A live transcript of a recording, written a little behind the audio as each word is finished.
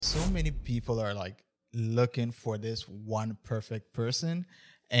so many people are like looking for this one perfect person,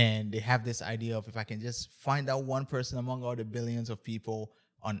 and they have this idea of, if I can just find that one person among all the billions of people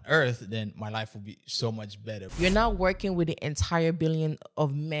on earth, then my life will be so much better. You're not working with the entire billion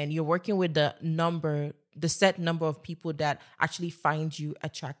of men. You're working with the set number of people that actually find you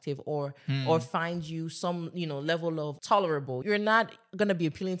attractive or find you some, level of tolerable. You're not going to be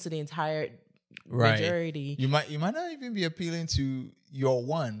appealing to the entire majority. You might not even be appealing to your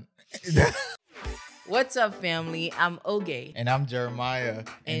one. What's up, family? I'm Oge. And I'm Jeremiah.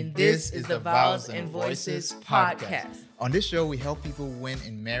 And this is the Vows and Voices podcast. On this show, we help people win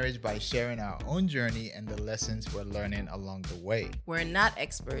in marriage by sharing our own journey and the lessons we're learning along the way. We're not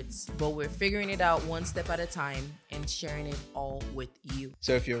experts, but we're figuring it out one step at a time and sharing it all with you.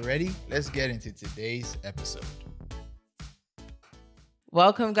 So if you're ready, let's get into today's episode.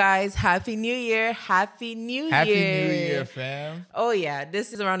 Welcome, guys. Happy New Year. Happy New Year. Happy New Year, fam. Oh, yeah.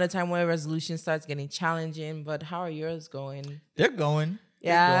 This is around the time where resolution starts getting challenging, but how are yours going? They're going.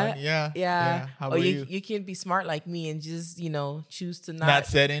 Yeah. Yeah. How about you? You can be smart like me and just, choose to not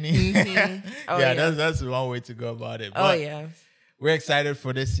set any. Mm-hmm. Oh, yeah, that's one way to go about it. But yeah. We're excited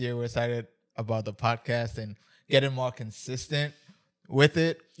for this year. We're excited about the podcast and getting more consistent with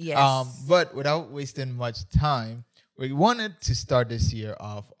it. Yes. But without wasting much time, we wanted to start this year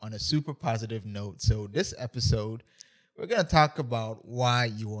off on a super positive note. So this episode, we're going to talk about why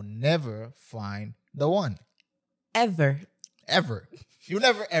you will never find the one. Ever. You'll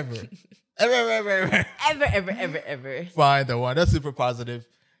never, ever find the one. That's super positive.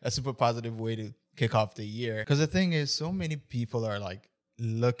 A super positive way to kick off the year. Because the thing is, so many people are like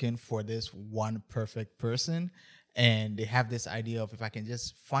looking for this one perfect person. And they have this idea of, if I can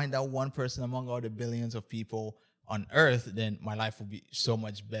just find that one person among all the billions of people on earth, then my life will be so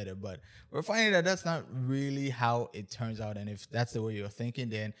much better. But we're finding that that's not really how it turns out. And if that's the way you're thinking,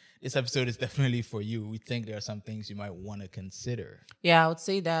 then this episode is definitely for you. We think there are some things you might want to consider. Yeah, I would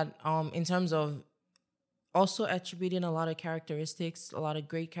say that in terms of also attributing a lot of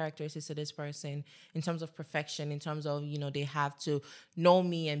great characteristics to this person in terms of perfection, in terms of, they have to know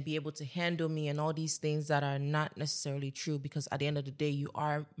me and be able to handle me and all these things that are not necessarily true, because at the end of the day, you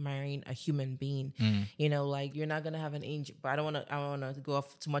are marrying a human being. Like, you're not going to have an angel, but I don't want to go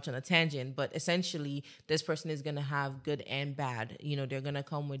off too much on a tangent, but essentially this person is going to have good and bad. They're going to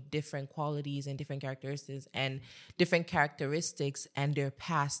come with different qualities and different characteristics and their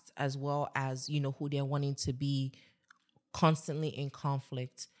past, as well as, who they're wanting to be constantly in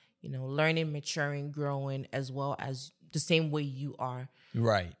conflict, learning, maturing, growing, as well as the same way you are.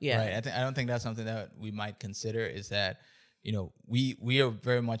 Right. Yeah. Right. I don't think that's something that we might consider, is that, we are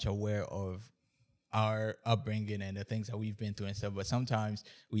very much aware of our upbringing and the things that we've been through and stuff, but sometimes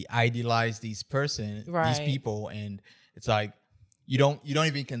we idealize these people, and it's like, you don't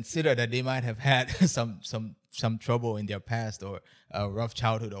even consider that they might have had some trouble in their past or a rough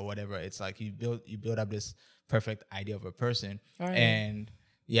childhood or whatever. It's like you build up this perfect idea of a person, right. And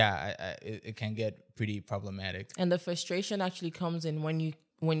it can get pretty problematic. And the frustration actually comes in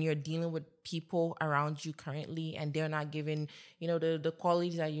when you're dealing with people around you currently, and they're not giving, the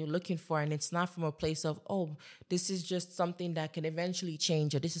qualities that you're looking for. And it's not from a place of, oh, this is just something that can eventually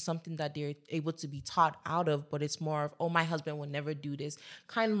change, or this is something that they're able to be taught out of, but it's more of, oh, my husband will never do this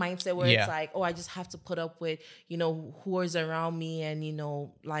kind of mindset where It's like, oh, I just have to put up with, who is around me.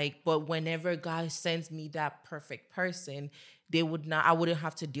 And, but whenever God sends me that perfect person, I wouldn't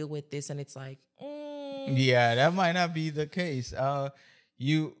have to deal with this. And it's like, Yeah, that might not be the case.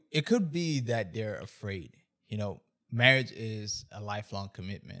 It could be that they're afraid. Marriage is a lifelong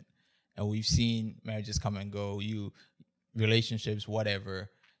commitment, and we've seen marriages come and go. Relationships, whatever.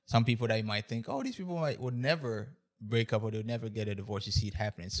 Some people that you might think, oh, these people would never break up, or they'll never get a divorce. You see it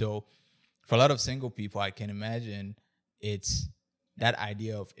happening. So for a lot of single people, I can imagine it's that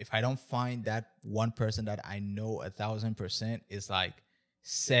idea of, if I don't find that one person that I know 1,000% is like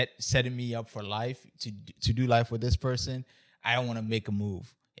setting me up for life, to do life with this person, I don't want to make a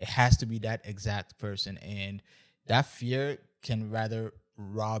move. It has to be that exact person. And that fear can rather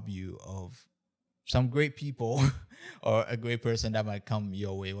rob you of some great people or a great person that might come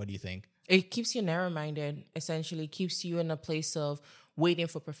your way. What do you think? It keeps you narrow-minded, essentially. Keeps you in a place of waiting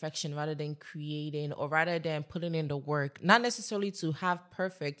for perfection rather than creating, or rather than putting in the work. Not necessarily to have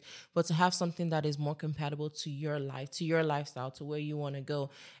perfect, but to have something that is more compatible to your life, to your lifestyle, to where you want to go.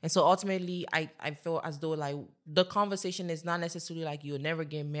 And so ultimately, I feel as though like the conversation is not necessarily like you'll never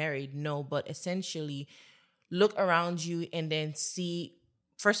get married. No, but essentially look around you and then see,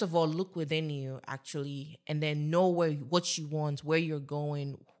 first of all, look within you actually, and then know what you want, where you're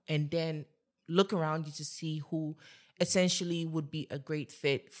going, and then look around you to see who essentially would be a great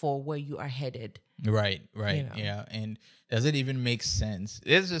fit for where you are headed. Right. You know. Yeah. And does it even make sense?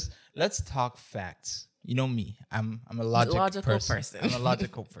 It's just, let's talk facts. You know me. I'm a logical person. I'm a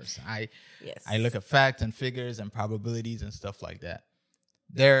logical person. Yes. I look at facts and figures and probabilities and stuff like that.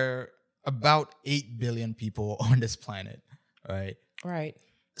 There are about 8 billion people on this planet, right? Right.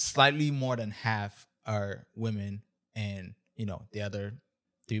 Slightly more than half are women, and the other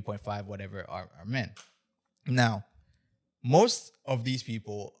 3.5 whatever are men. Now, most of these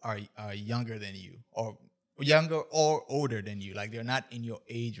people are younger than you, or younger or older than you. Like, they're not in your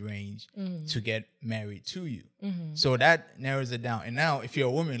age range to get married to you. So that narrows it down. And now, if you're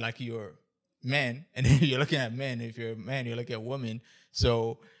a woman, like, you're men, and then you're looking at men. If you're a man, you're looking at women.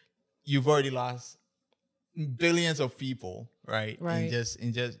 So you've already lost billions of people, right? Right.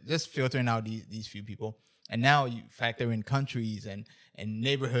 In just filtering out these few people. And now you factor in countries and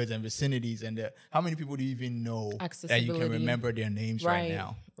neighborhoods and vicinities, and how many people do you even know that you can remember their names right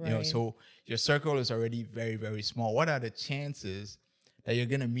now? Right. So your circle is already very, very small. What are the chances that you're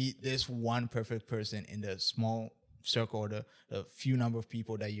gonna meet this one perfect person in the small circle, or the few number of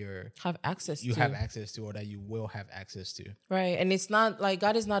people that you have access to, or that you will have access to? Right. And it's not like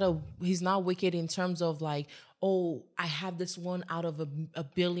God is not he's not wicked in terms of like, oh, I have this one out of a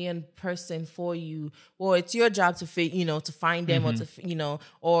billion person for you. Well, it's your job to to find them, or to,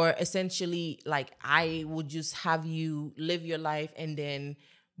 or essentially, like, I would just have you live your life, and then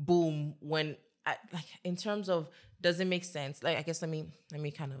boom, like, in terms of, does it make sense? Like, I guess let me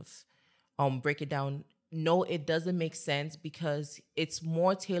kind of break it down. No, it doesn't make sense, because it's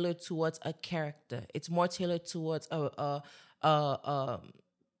more tailored towards a character. It's more tailored towards a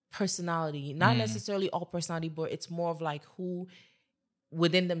personality. Not necessarily all personality, but it's more of like who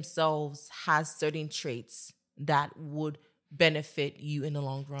within themselves has certain traits that would benefit you in the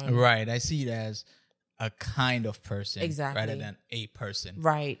long run. Right. I see it as a kind of person, exactly, rather than a person.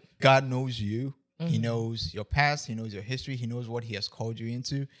 Right. God knows you. He knows your past. He knows your history. He knows what he has called you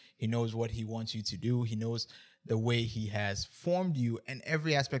into. He knows what he wants you to do. He knows the way he has formed you and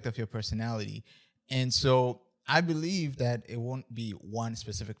every aspect of your personality. And so I believe that it won't be one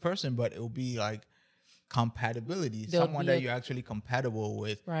specific person, but it will be like compatibility. Someone that you're actually compatible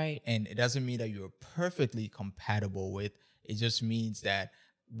with. Right. And it doesn't mean that you're perfectly compatible with. It just means that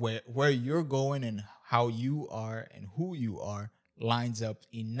where you're going and how you are and who you are lines up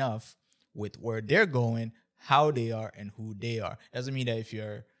enough with where they're going, how they are, and who they are. Doesn't mean that if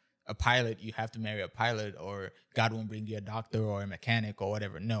you're a pilot, you have to marry a pilot, or God won't bring you a doctor or a mechanic or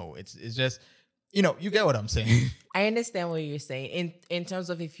whatever. No, it's just, you get what I'm saying. I understand what you're saying. In terms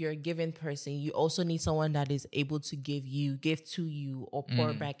of, if you're a given person, you also need someone that is able to give to you, or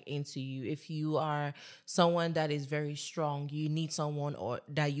pour back into you. If you are someone that is very strong, you need someone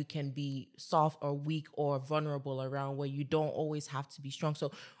that you can be soft or weak or vulnerable around, where you don't always have to be strong.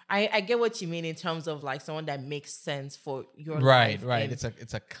 So I get what you mean in terms of like someone that makes sense for your life. Right.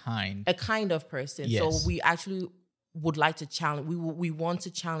 It's a kind of person. Yes. So we actually would like to challenge, we want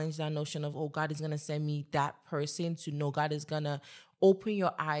to challenge that notion of, oh, God is going to send me that person to know. God is going to open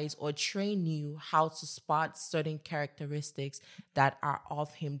your eyes or train you how to spot certain characteristics that are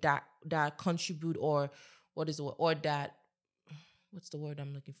of him, that contribute, or what's the word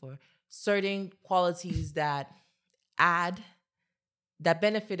I'm looking for? Certain qualities that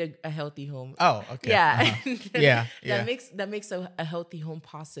benefit a healthy home. Oh, okay. Yeah. Yeah. That makes a healthy home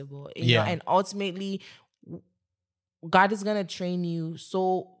possible. You know? And ultimately, God is going to train you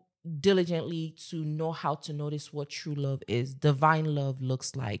so diligently to know how to notice what true love is, divine love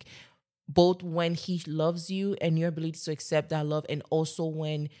looks like, both when he loves you and your ability to accept that love, and also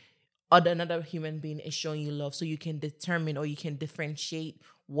when another human being is showing you love, so you can determine, or you can differentiate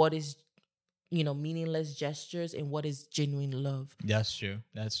what is, meaningless gestures and what is genuine love. That's true.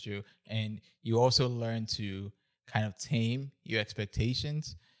 And you also learn to kind of tame your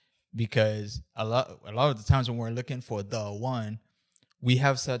expectations, because a lot of the times when we're looking for the one, we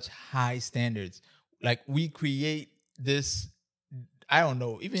have such high standards. Like, we create this, I don't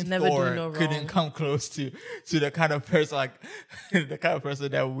know, even Thor couldn't come close to the kind of person, like the kind of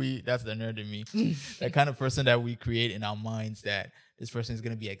person that's the nerd in me, the kind of person that we create in our minds, that this person is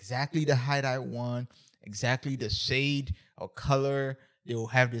going to be exactly the height I want, exactly the shade or color. They will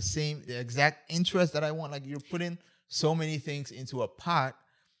have the exact interest that I want. Like, you're putting so many things into a pot,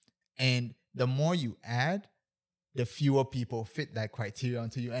 and the more you add, the fewer people fit that criteria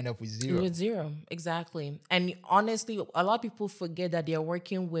until you end up with zero. With zero, exactly. And honestly, a lot of people forget that they are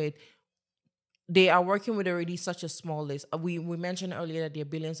working with already such a small list. We mentioned earlier that there are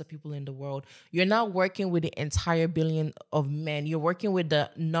billions of people in the world. You're not working with the entire billion of men. You're working with the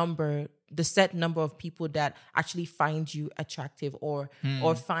number the set number of people that actually find you attractive or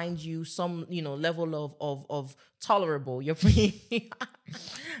find you some, level of tolerable. You're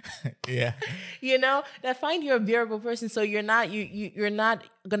Yeah. That find you a bearable person. So you're not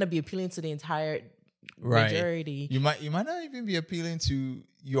gonna be appealing to the entire majority. You might not even be appealing to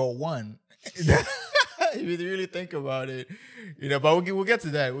your one. If you really think about it, but we'll get to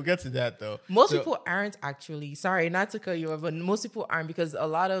that. We'll get to that though. Most people aren't actually. Sorry, not to cut you off, but most people aren't, because a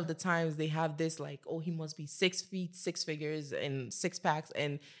lot of the times they have this like, oh, he must be 6 feet, 6 figures, and 6 packs,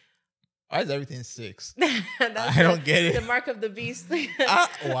 and why is everything 6? I don't get it. The mark of the beast.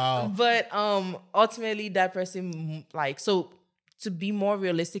 Wow. But ultimately, that person to be more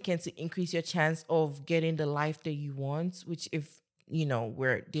realistic and to increase your chance of getting the life that you want, which if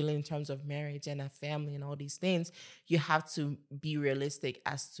we're dealing in terms of marriage and a family and all these things, you have to be realistic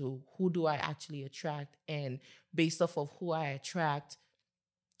as to who do I actually attract, and based off of who I attract,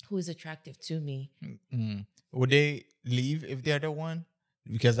 who is attractive to me. Mm-hmm. Would they leave if they're the one?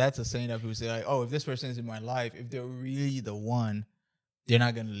 Because that's a saying that people say, like, oh, if this person is in my life, if they're really the one, they're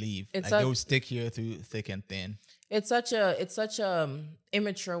not gonna leave. They'll stick here through thick and thin. It's such a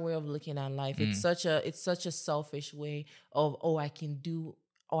immature way of looking at life. It's such a selfish way of, oh, I can do,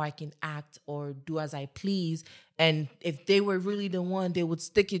 or I can act or do as I please. And if they were really the one, they would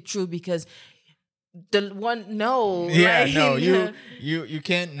stick it through, because the one, no. Yeah, right? No, you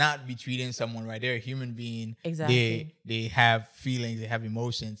can't not be treating someone right. They're a human being. Exactly. They have feelings, they have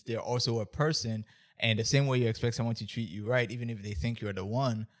emotions. They're also a person. And the same way you expect someone to treat you right, even if they think you're the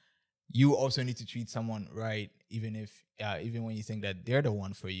one, you also need to treat someone right, even when you think that they're the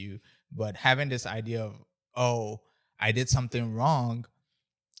one for you. But having this idea of, oh, I did something wrong,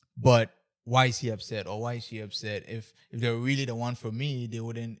 but why is he upset, or why is she upset? If they're really the one for me, they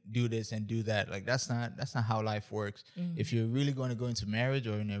wouldn't do this and do that. Like that's not how life works. Mm-hmm. If you're really going to go into marriage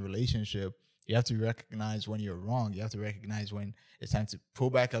or in a relationship, you have to recognize when you're wrong. You have to recognize when it's time to pull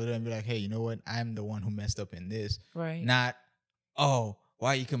back a little and be like, hey, you know what? I'm the one who messed up in this. Right. Not, oh,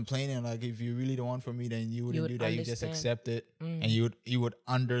 why are you complaining? Like, if you're really the one for me, then you wouldn't do that. You just accept it, and you would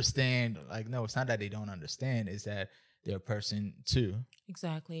understand. Like, no, it's not that they don't understand. It's that they're a person too.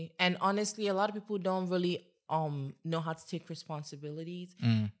 Exactly. And honestly, a lot of people don't really know how to take responsibility,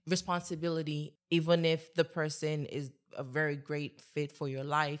 even if the person is a very great fit for your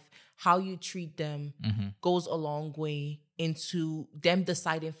life. How you treat them goes a long way into them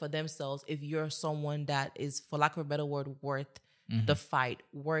deciding for themselves if you're someone that is, for lack of a better word, worth the fight,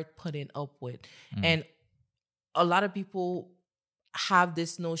 worth putting up with. And a lot of people have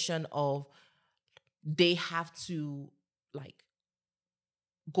this notion of they have to like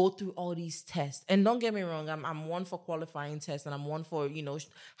go through all these tests. And don't get me wrong, I'm one for qualifying tests, and I'm one for,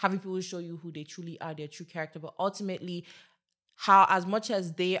 having people show you who they truly are, their true character. But ultimately, how, as much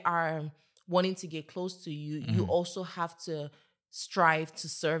as they are wanting to get close to you, you also have to strive to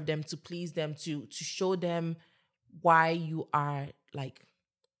serve them, to please them, to show them why you are like,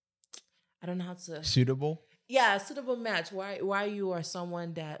 I don't know how to... Suitable? Yeah, a suitable match. Why you are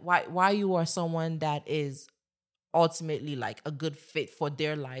someone that is ultimately like a good fit for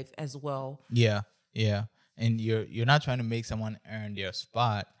their life as well. Yeah. And you're not trying to make someone earn their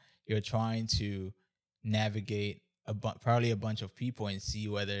spot. You're trying to navigate probably a bunch of people and see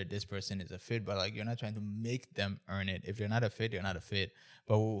whether this person is a fit. But like, you're not trying to make them earn it. If they're not a fit, they're not a fit.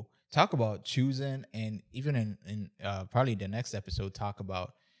 But we'll talk about choosing, and even in probably the next episode, talk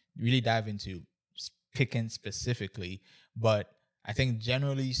about really dive into picking specifically. But I think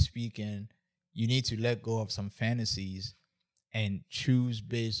generally speaking, you need to let go of some fantasies and choose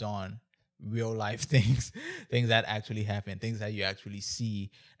based on real life things that actually happen, things that you actually see.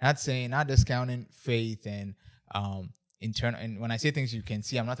 Not discounting faith and internal. And when I say things you can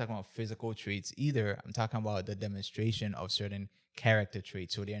see, I'm not talking about physical traits either. I'm talking about the demonstration of certain character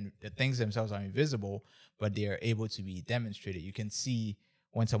traits. So the things themselves are invisible, but they are able to be demonstrated. You can see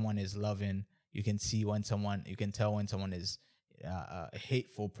when someone is loving. You can tell when someone is a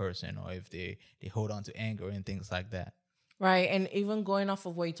hateful person, or if they hold on to anger and things like that. Right. And even going off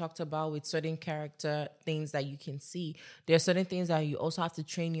of what you talked about with certain character things that you can see, there are certain things that you also have to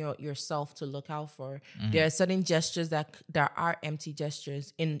train yourself to look out for. There are certain gestures that are empty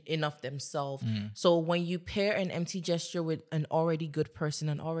gestures in of themselves. So when you pair an empty gesture with an already good person,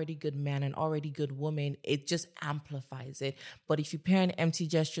 an already good man, an already good woman, it just amplifies it. But if you pair an empty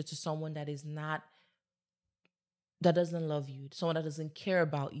gesture to someone that doesn't love you, someone that doesn't care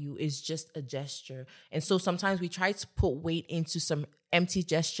about you, is just a gesture. And so sometimes we try to put weight into some empty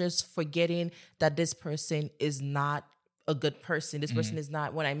gestures, forgetting that this person is not a good person. This person is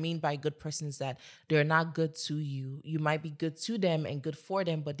not, what I mean by good person is that they're not good to you. You might be good to them and good for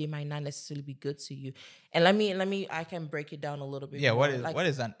them, but they might not necessarily be good to you. And let me I can break it down a little bit Yeah, more. what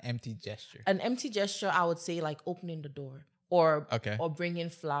is an empty gesture? An empty gesture, I would say, like opening the door, or Okay. or bringing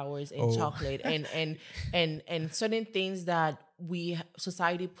flowers and chocolate and certain things that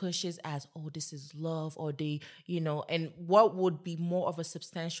society pushes as, oh, this is love, or they, and what would be more of a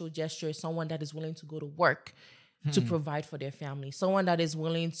substantial gesture is someone that is willing to go to work to provide for their family, someone that is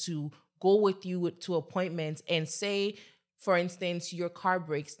willing to go with you to appointments, and say, for instance, your car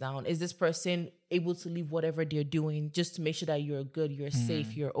breaks down. Is this person able to leave whatever they're doing just to make sure that you're good, you're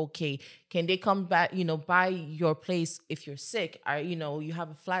safe, you're okay? Can they come back, by your place if you're sick? Or, you have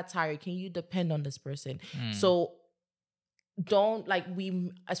a flat tire. Can you depend on this person? So don't,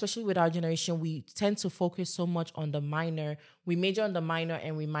 especially with our generation, we tend to focus so much on the minor. We major on the minor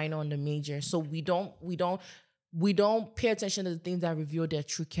and we minor on the major. So we don't pay attention to the things that reveal their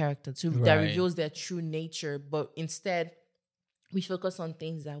true character, that reveals their true nature, but instead we focus on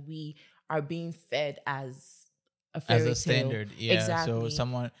things that we are being fed as a fairy tale. Standard. Yeah. Exactly. So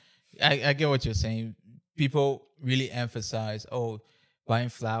someone, I get what you're saying. People really emphasize, buying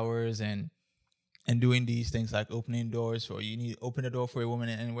flowers and doing these things like opening doors, or you need to open a door for a woman.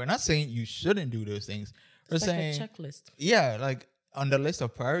 And we're not saying you shouldn't do those things. We're it's saying like a checklist. Yeah, like on the list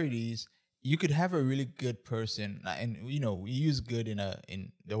of priorities, you could have a really good person, and we use good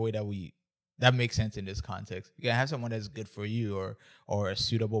in the way that makes sense in this context. You can have someone that's good for you, or a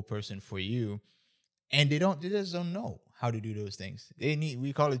suitable person for you, and they just don't know how to do those things.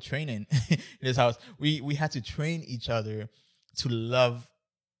 We call it training in this house. We had to train each other to love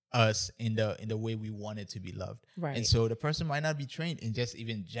us in the way we wanted to be loved. Right. And so the person might not be trained in just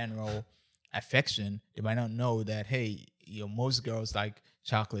even general affection. They might not know that, hey, most girls like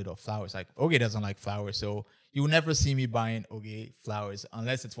chocolate or flowers. Like Oge doesn't like flowers, so you will never see me buying Oge flowers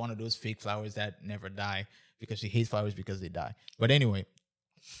unless it's one of those fake flowers that never die, because she hates flowers because they die. But anyway,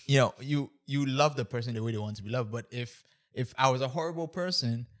 you love the person the way they want to be loved. But if I was a horrible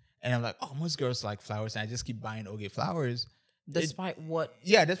person and I'm like, oh, most girls like flowers, and I just keep buying Oge flowers, despite what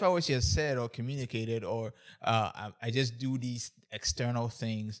she has said or communicated, or I just do these external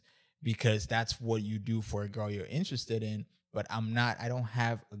things because that's what you do for a girl you're interested in, but I don't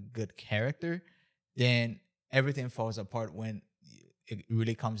have a good character, then everything falls apart when it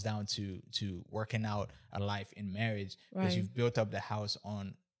really comes down to working out a life in marriage, because you've built up the house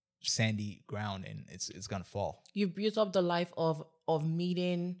on sandy ground, and it's gonna fall. You've built up the life of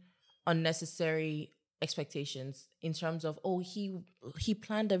meeting unnecessary expectations in terms of, he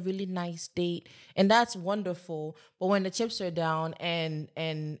planned a really nice date, and that's wonderful, but when the chips are down and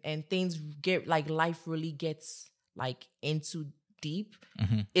things get like, life really gets like into deep,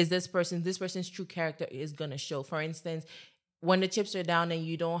 is this person's true character is gonna show. For instance, when the chips are down and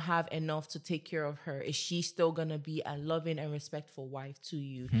you don't have enough to take care of her, is she still gonna be a loving and respectful wife to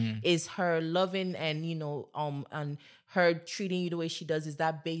you? Is her loving and and her treating you the way she does, is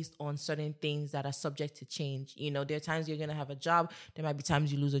that based on certain things that are subject to change? There are times you're gonna have a job, there might be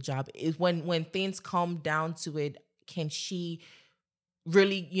times you lose a job. Is when things come down to it, can she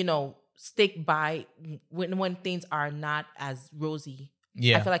really stick by when things are not as rosy?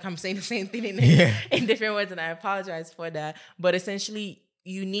 Yeah. I feel like I'm saying the same thing in different words, and I apologize for that. But essentially,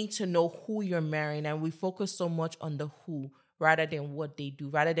 you need to know who you're marrying, and we focus so much on the who rather than what they do.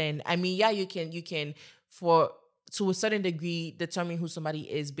 Rather than, you can to a certain degree determine who somebody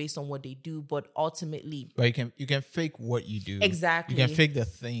is based on what they do, but ultimately, but you can fake what you do. Exactly. You can fake the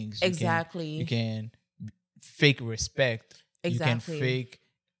things. Exactly. You can fake respect. Exactly. You can fake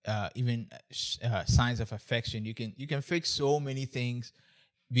even signs of affection. You can fake so many things,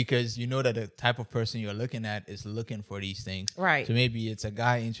 because you know that the type of person you're looking at is looking for these things. Right. So maybe it's a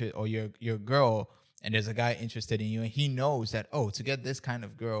guy interested, or your girl, and there's a guy interested in you, and he knows that, to get this kind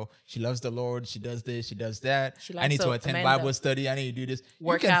of girl, she loves the Lord, she does this, she does that. I need to attend Bible study. I need to do this.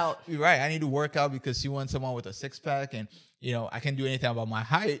 Work out. Right. I need to work out because she wants someone with a 6-pack, and I can't do anything about my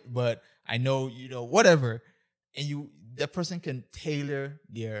height, but I know, whatever. And that person can tailor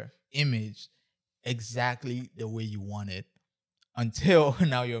their image exactly the way you want it, until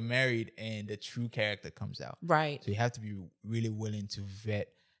now you're married and the true character comes out. Right. So you have to be really willing to vet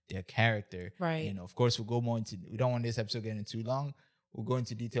their character. Right. And of course, we don't want this episode getting too long. We'll go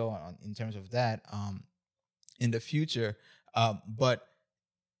into detail in terms of that in the future. But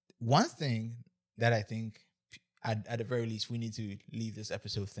one thing that I think at the very least we need to leave this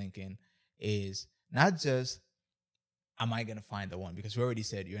episode thinking is not just, am I going to find the one? Because we already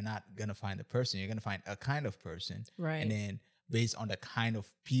said you're not going to find the person. You're going to find a kind of person. Right. And then based on the kind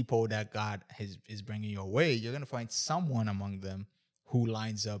of people that God is bringing your way, you're going to find someone among them who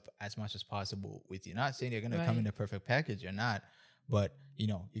lines up as much as possible with you. Not saying you're going to come in the perfect package. You're not. But, you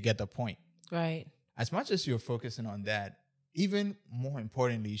know, you get the point. Right. As much as you're focusing on that, even more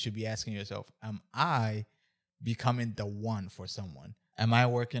importantly, you should be asking yourself, am I becoming the one for someone? Am I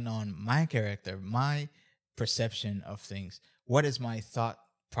working on my character, my perception of things? What is my thought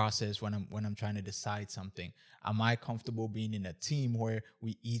process when I'm trying to decide something? Am I comfortable being in a team where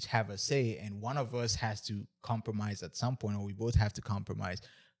we each have a say and one of us has to compromise at some point, or we both have to compromise?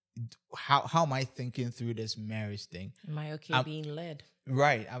 How am I thinking through this marriage thing? Am I okay being led?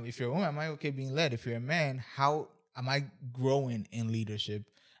 Right. If you're a woman, am I okay being led? If you're a man, how am I growing in leadership?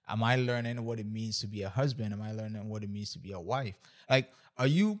 Am I learning what it means to be a husband? Am I learning what it means to be a wife? Like, are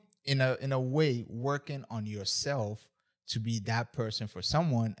you in a way working on yourself to be that person for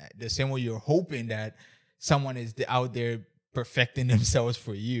someone, the same way you're hoping that someone is out there perfecting themselves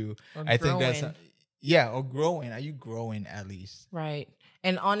for you? Or I growing. think that's or growing. Are you growing at least? Right.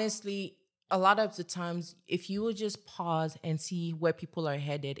 And honestly, a lot of the times, if you would just pause and see where people are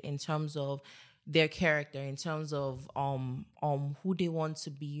headed in terms of their character, in terms of who they want to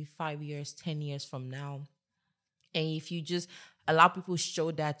be 5 years, 10 years from now, and if you just allow people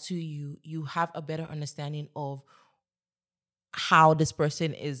show that to you, you have a better understanding of how this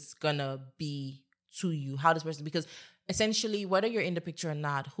person is gonna be to you, because essentially, whether you're in the picture or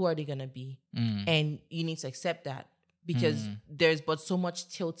not, who are they gonna be? And you need to accept that. Because there's but so much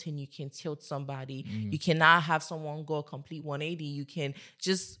tilting you can tilt somebody. You cannot have someone go a complete 180. You can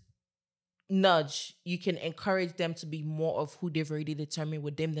just nudge. You can encourage them to be more of who they've already determined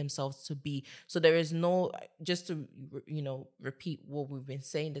within themselves to be. So there is no, just to, repeat what we've been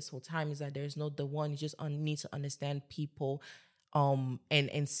saying this whole time, is that there's no the one. You just need to understand people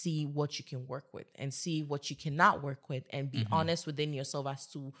and see what you can work with and see what you cannot work with, and be honest within yourself as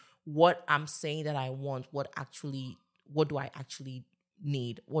to what I'm saying that I want, what do I actually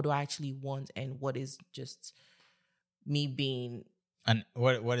need? What do I actually want? And what is just me being... And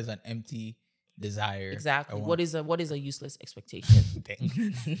what is an empty desire? Exactly. What is a useless expectation?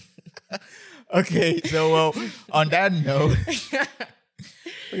 Okay, so on that note,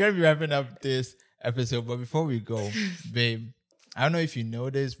 we're going to be wrapping up this episode. But before we go, babe, I don't know if you know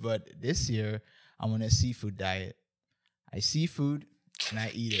this, but this year I'm on a seafood diet. I see food and I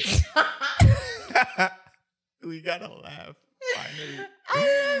eat it. We gotta laugh. Finally.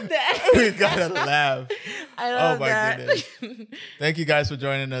 I love that. We gotta laugh. I love that. Goodness. Thank you guys for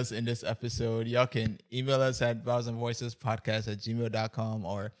joining us in this episode. Y'all can email us at vowelsandvoicespodcast@gmail.com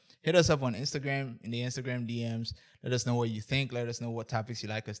or hit us up on Instagram in the Instagram DMs. Let us know what you think. Let us know what topics you'd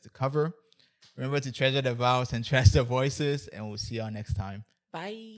like us to cover. Remember to treasure the vows and trust the voices, and we'll see y'all next time. Bye.